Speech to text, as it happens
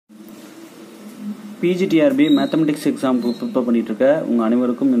PGTRB mathematics exam prepare பண்ணிட்டு இருக்க உங்க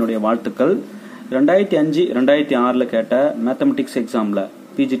அனைவருக்கும் என்னுடைய வாழ்த்துக்கள். 2005 2006ல கேட்ட மேத்தமெட்டிக்ஸ் எக்ஸாம்ல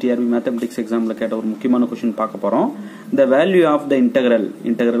PGTRB மேத்தமெட்டிக்ஸ் எக்ஸாம்ல கேட்ட ஒரு முக்கியமான क्वेश्चन பார்க்க போறோம். The value of the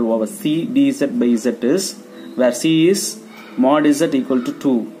integral over c dz by z is where c is mod z equal to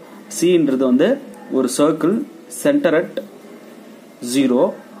 2. c ன்றது வந்து ஒரு circle centre at 0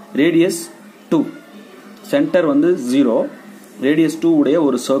 radius 2. Centre வந்து 0 radius 2 உடைய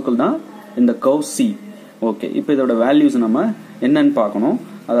ஒரு சர்க்கிள் தான் இந்த curve C. ஓகே, இப்போ இதோட வேல்யூஸ் நம்ம என்னன்னு பார்க்கணும்.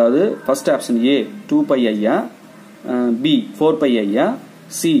 அதாவது ஃபர்ஸ்ட் ஆப்ஷன் A 2 pi ஐயா, B 4 pi ஐயா,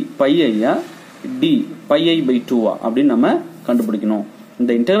 C pi ஐயா, D pi I by 2 அப்படின்னு நம்ம கண்டுபிடிக்கணும்.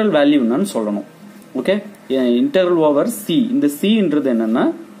 இந்த இன்டெகிரல் வேல்யூ என்னன்னு சொல்லணும். Okay, integral over C. இந்த C ன்றது என்னன்னா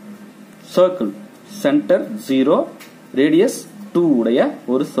சர்க்கிள் சென்டர் 0 ரேடியஸ் 2 உடைய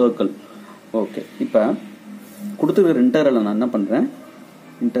ஒரு சர்க்கிள். ஓகே, இப்போ கொடுத்துருக்கிற இன்டெகிரலை நான் என்ன பண்றேன்,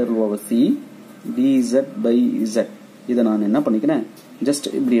 integral over c dz by z இதை நான் என்ன பண்ணிக்கிறேன், ஜஸ்ட்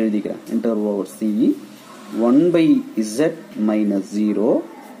இப்படி எழுதிக்கிறேன். integral over c 1 by z minus 0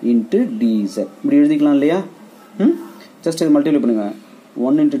 into dz இப்படி எழுதிக்கலாம் இல்லையா? ஜஸ்ட் இது மல்டிப்ளை பண்ணுங்க.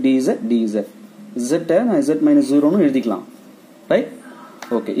 1 into dz dz z நான் z minus 0 னு எழுதிக்கலாம். ரைட்?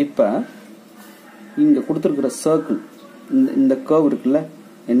 ஓகே, இப்போ இங்க கொடுத்திருக்கிற சர்க்கிள் இந்த கர்வ் இருக்குல்ல,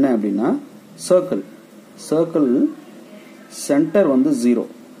 என்ன அப்படின்னா சர்க்கிள் சென்டர் வந்து 0,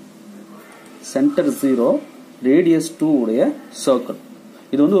 சென்டர் 0 ரேடியஸ் 2 உடைய சர்க்கிள்.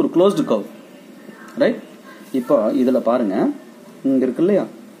 இது வந்து ஒரு க்ளோஸ்டு கர்வ். ரைட்? இப்போ இதுல பாருங்க, இங்க இருக்கு இல்லையா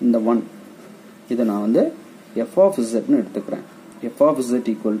இந்த 1, இதை நான் வந்து f of z னு எடுத்துக்கிறேன். f of z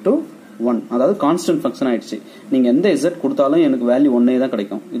equal to 1, அதாவது கான்ஸ்டன்ட் ஃபங்க்ஷன் ஆயிடுச்சு. நீங்க எந்த z கொடுத்தாலும் எனக்கு வேல்யூ 1 தான்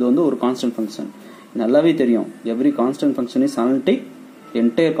கிடைக்கும். இது வந்து ஒரு கான்ஸ்டன்ட் ஃபங்க்ஷன். நல்லாவே தெரியும், every constant function is analytic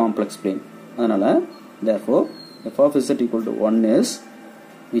entire complex plane. அதனால therefore f of z equal to 1 is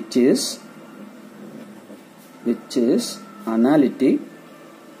which is analytic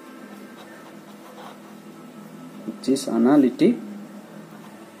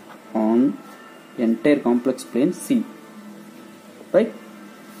on entire complex plane C. Right?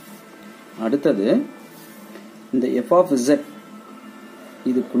 அடுத்தது இந்த f of z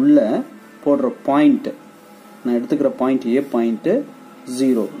இதுக்குள்ள போடுற பாயிண்ட், நான் எடுத்துக்கிற பாயிண்ட் a பாயிண்ட்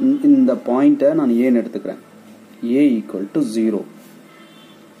 0. இந்த பாயிண்ட்டை நான் a ன்னு எடுத்துக்கிறேன். a equal to 0.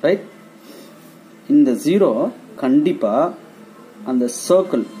 ரைட்? இந்த 0 கண்டிப்பா அந்த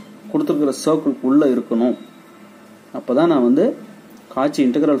சர்க்கிள் கொடுத்துருக்கிற சர்க்கிள்க்கு உள்ள இருக்கணும். அப்பதான் நான் வந்து காச்சி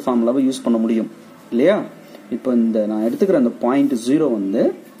இன்டெகிரல் ஃபார்முலாவை யூஸ் பண்ண முடியும் இல்லையா? இப்போ இந்த நான் எடுத்துக்கிற அந்த பாயிண்ட் 0 வந்து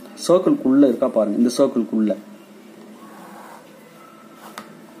சர்க்கிள்க்கு உள்ள இருக்கா பாருங்க. இந்த சர்க்கிள்க்கு உள்ள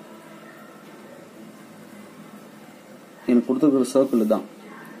எனக்கு கொடுத்துருக்கிற சர்க்கிள் தான்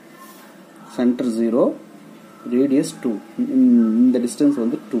சென்டர் 0 ரேடியஸ் 2. இந்த டிஸ்டன்ஸ்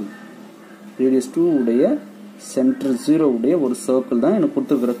வந்து 2. ரேடியஸ் 2 உடைய சென்டர் 0 உடைய ஒரு சர்க்கிள் தான் எனக்கு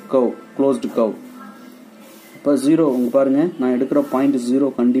கொடுத்துருக்கிற கர்வ், க்ளோஸ்டு கர்வ். இப்போ 0 உங்க பாருங்க, நான் எடுக்கிற பாயிண்ட் 0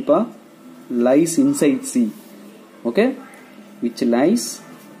 கண்டிப்பா lies inside C. Okay, which lies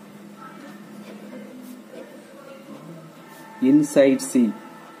inside C,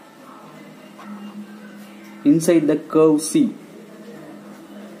 inside the curve C.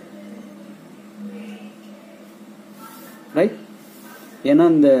 Right? ஏன்னா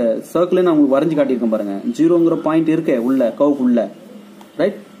இந்த சர்க்கிள் நான் உங்களுக்கு வரைஞ்சு காட்டியிருக்கேன் பாருங்க, 0ங்கிற பாயிண்ட் இருக்கே உள்ள கர்வுக்கு உள்ள.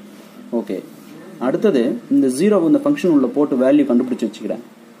 ரைட்? ஓகே, அடுத்தது இந்த 0 இந்த ஃபங்க்ஷன் உள்ள போட்டு வேல்யூ கண்டுபிடிச்சு வச்சுக்கிறேன்.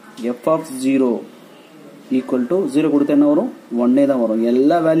 f of 0 equal to 0 கொடுத்தா என்ன வரும்? 1 தான் வரும்.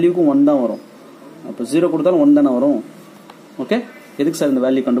 எல்லா வேல்யூக்கும் 1 தான் வரும். அப்போ 0 கொடுத்தாலும் 1 தானே வரும். ஓகே, எதுக்கு சார் இந்த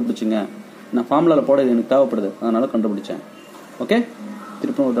வேல்யூ கண்டுபிடிச்சிங்க? நான் ஃபார்முலாவில் போட இது எனக்கு தேவைப்படுது, அதனால கண்டுபிடிச்சேன். ஓகே,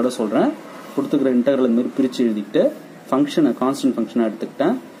 திருப்பி ஒரு தடவை சொல்றேன். கொடுத்துக்கிற இன்டெகிரல் இந்த மாதிரி பிரிச்சு எழுதிக்கிட்டு ஃபங்க்ஷனை கான்ஸ்டன்ட் ஃபங்க்ஷனை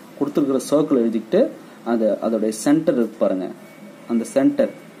எடுத்துக்கிட்டேன். கொடுத்துருக்கிற சர்க்கிள் எழுதிக்கிட்டு அதோடைய சென்டர் இருக்கு பாருங்க, அந்த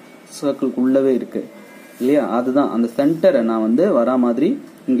சென்டர் சர்க்கிள்க்கு உள்ளவே இருக்கு இல்லையா? அதுதான் அந்த சென்டரை நான் வந்து வரா மாதிரி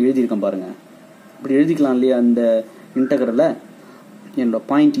இங்க எழுதியிருக்கேன் பாருங்க. இப்படி எழுதிக்கலாம் இல்லையா? இந்த இன்டெகிரலை என்னோட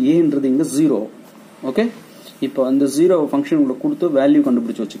பாயிண்ட் ஏன்றது இங்க 0. ஓகே, இப்போ அந்த 0 ஃபங்க்ஷன் உள்ள கொடுத்து வேல்யூ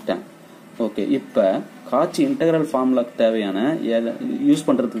கண்டுபிடிச்சு வச்சுக்கிட்டேன். ஓகே, இப்போ காச்சி இன்டெகிரல் ஃபார்முலாக்கு தேவையான யூஸ்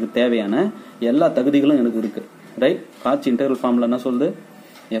பண்றதுக்கு தேவையான எல்லா தகுதிகளும் எனக்கு இருக்கு. ரைட்? காச்சி இன்டெகிரல் ஃபார்முலா என்ன சொல்லுது?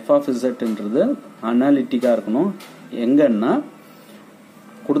 f of zன்றது அனாலிட்டிக்கா இருக்கணும். எங்கன்னா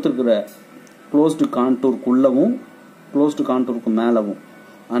கொடுத்துருக்கிற க்ளோஸ்டு கான்டூருக்குள்ளவும் க்ளோஸ்டு கான்டூருக்கு மேலவும்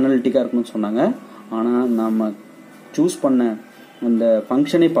அனாலிட்டிக்கா இருக்கணும்னு சொன்னாங்க. ஆனா நம்ம சூஸ் பண்ண அந்த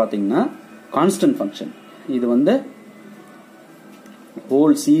ஃபங்க்ஷனே பாத்தீங்கன்னா கான்ஸ்டன்ட் ஃபங்க்ஷன். இது வந்து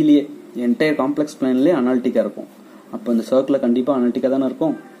ஹோல் சீலியே என்டையர் காம்ப்ளெக்ஸ் பிளேன்லயே அனாலிட்டிக்கா இருக்கும். அப்போ இந்த சர்க்கிள் கண்டிப்பா அனாலிட்டிக்கா தானே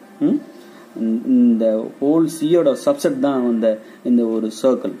இருக்கும். இந்த ஹோல் சியோட சப்செட் தான் இந்த ஒரு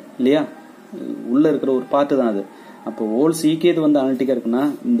சர்க்கிள் இல்லையா? உள்ள இருக்கிற ஒரு பார்ட் தான் அது. அப்போ ஹோல் சிக்கு இது வந்து அனலிட்டிக்கா இருக்குன்னா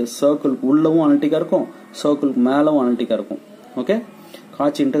இந்த சர்க்கிளுக்கு உள்ளவும் அனலிட்டிக்கா இருக்கும், சர்க்கிளுக்கு மேலவும் அனலிட்டிக்கா இருக்கும். ஓகே,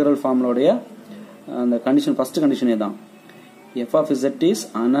 காச்சி இன்டெகிரல் ஃபார்முலாவுடைய அந்த கண்டிஷன் ஃபர்ஸ்ட் கண்டிஷனே தான். f of z is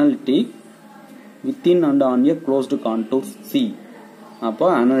analytic within and on a closed contour C. அப்போ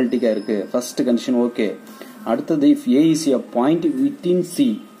அனலிட்டிக்கா இருக்கு ஃபர்ஸ்ட் கண்டிஷன். ஓகே, அடுத்தது if a is a point within C,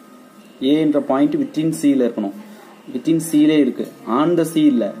 a என்ற பாயிண்ட் within C ல இருக்கணும். within C ல இருக்கு, on the C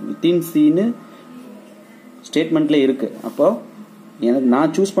இல்ல, within C னு ஸ்டேட்மெண்ட்ல இருக்கு. அப்போ எனக்கு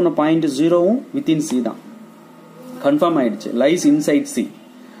நான் சூஸ் பண்ண பாயிண்ட் 0வும் within C தான், கன்ஃபார்ம் ஆயிடுச்சு, lies inside C.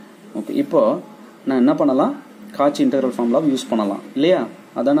 ஓகே, இப்போ நான் என்ன பண்ணலாம், காச்சி இன்டெகிரல் ஃபார்முலாவை யூஸ் பண்ணலாம் இல்லையா?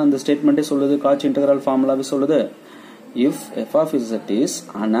 அதான அந்த ஸ்டேட்மெண்ட்டே சொல்லுது, காச்சி இன்டெகிரல் ஃபார்முலாவே சொல்லுது. if f of z is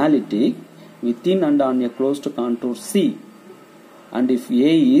analytic within and on a closed contour C and if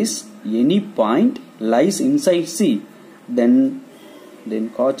a is any point lies inside C, then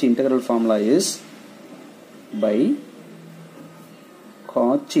Cauchy integral formula is by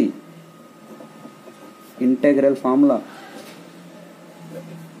Cauchy integral formula.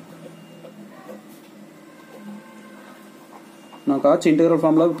 நான் காச்சி integral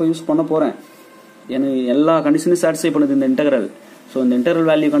ஃபார்முலாவை இப்போ use பண்ண போறேன். எனக்கு எல்லா கண்டிஷனையும் satisfy பண்ணுது இந்த integral. So இந்த இன்டெகிரல்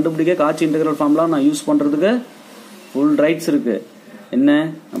வேல்யூ கண்டுபிடிக்க காச்சி இன்டெகிரல் ஃபார்முலா நான் யூஸ் பண்றதுக்கு ஃபுல் ரைட்ஸ் இருக்கு. என்ன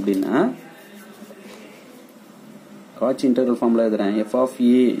அப்படின்னா காச்சி இன்டெகிரல் ஃபார்முலா எழுதுறேன். f of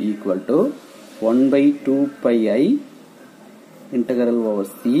a equal to 1/2 pi I integral over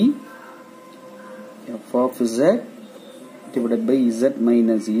C f of z divided by z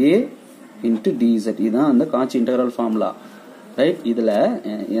minus a into dz. இதுதான் அந்த காச்சி இன்டெகிரல் ஃபார்முலா. ரைட், இதுல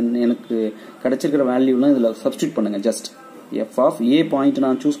எனக்கு கிடைச்சிருக்கிற வேல்யூலாம் இதுல சப்ஸ்டிட் பண்ணுங்க. Just f of a point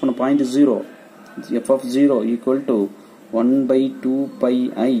நான் choose பண்ண point 0, f of 0 equal to 1/2 pi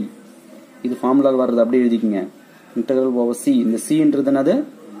I. இது formula வர்றது அப்படியே எழுதிக்கங்க. இன்டெகிரல் ஓவர் C, இந்த C ன்றது என்னது,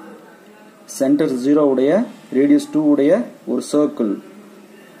 சென்டர் 0 உடைய ரேடியஸ் 2 உடைய ஒரு circle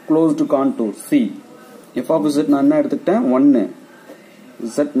closed contour C. f of z நான் என்ன எடுத்துக்கிட்டேன், 1,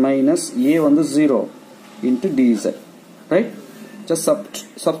 z minus a வந்து 0 into dz. Right, just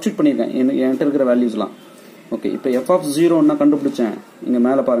substitute பண்ணிருக்கேன் என்கிட்ட இருக்கிற வேல்யூஸ்லாம். ஓகே, இப்போ f of 0 என்ன கண்டுபிடிச்சேன், இங்க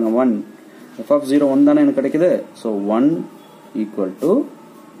மேல பாருங்க 1, f of 0 1 தானே எனக்கு கிடைக்குது. So 1 equal to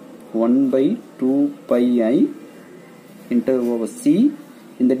 1/2 pi I integral over C.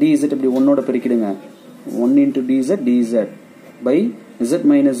 இந்த dz இப்படி 1ஓட பெருக்கிடுங்க, 1 into dz by z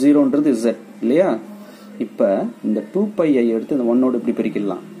minus 0ன்றது z இல்லையா? இப்ப இந்த 2 pi I எடுத்து இந்த 1ஓட இப்படி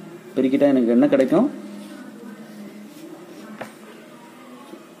பெருக்கிடலாம். பெருக்கிட்டா எனக்கு என்ன கிடைக்கும்,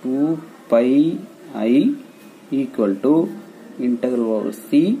 2 pi I equal to integral over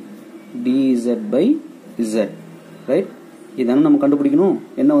C dz by z. Right, இதான நம்ம கண்டுபிடிக்கணும்.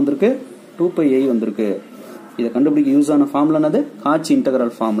 என்ன வந்திருக்கு, 2 pi I வந்திருக்கு. இதை கண்டுபிடிக்க யூஸ் ஆன ஃபார்முலா என்னது, காச்சி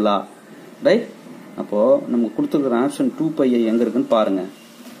இன்டெகிரல் ஃபார்முலா. ரைட், அப்போ நம்ம கொடுத்துருக்கிற ஆப்ஷன் 2 pi I எங்க இருக்குன்னு பாருங்க.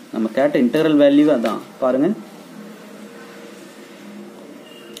 நம்ம கேட்ட இன்டெகிரல் வேல்யூ அதான் பாருங்க,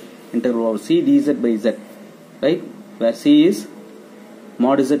 integral over C dz by z. Right, where C is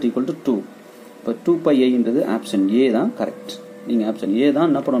mod z equal to 2. இப்போ 2 pi I ன்றது ஆப்ஷன் A தான் கரெக்ட். நீங்க ஆப்ஷன் A தான்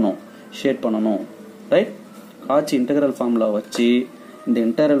என்ன பண்ணணும், ஷேட் பண்ணணும். ரைட், காச்சி இன்டெகிரல் ஃபார்முலா வச்சு இந்த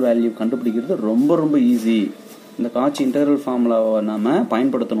இன்டெகிரல் வேல்யூ கண்டுபிடிக்கிறது ரொம்ப ரொம்ப ஈஸி. இந்த காச்சி இன்டெகிரல் ஃபார்முலாவை நாம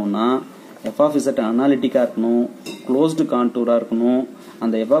பயன்படுத்தணும்னா f of z அனாலிட்டிக்கா இருக்கணும், க்ளோஸ்டு கான்டூரா இருக்கணும்.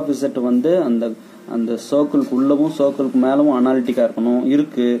 அந்த f of z வந்து அந்த சர்க்கிளுக்கு உள்ளவும் சர்க்கிளுக்கு மேலவும் அனாலிட்டிக்கா இருக்கணும்.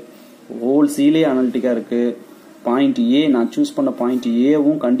 இருக்கு, ஹோல் சீலே அனாலிட்டிக்கா இருக்கு. பாயிண்ட் A நான் சூஸ் பண்ண பாயிண்ட்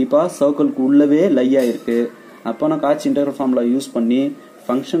ஏவும் கண்டிப்பா சர்க்கிளுக்கு உள்ளவே லையா இருக்கு. அப்போ நான் காச்சி இன்டெகிரல் ஃபார்முலா யூஸ் பண்ணி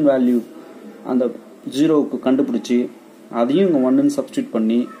ஃபங்க்ஷன் வேல்யூ அந்த 0க்கு கண்டுபிடிச்சி அதையும் இங்க 1ன்னு சப்ஸ்டிட்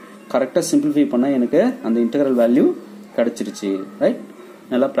பண்ணி கரெக்டா சிம்பிளிஃபை பண்ணா எனக்கு அந்த இன்டெகிரல் வேல்யூ கிடைச்சிருச்சு. ரைட்,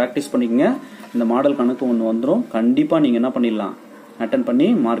 நல்லா பிராக்டிஸ் பண்ணிக்கங்க. இந்த மாடல் கணக்கு ஒன்று வந்துடும், கண்டிப்பா நீங்க என்ன பண்ணிடலாம், அட்டன் பண்ணி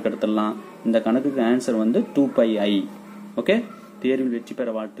மார்க் எடுத்துடலாம். இந்த கணக்குக்கு ஆன்சர் வந்து 2 pi I. ஓகே, தேர்வில் வெற்றி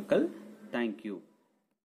பெற வாழ்த்துக்கள். தேங்க்யூ.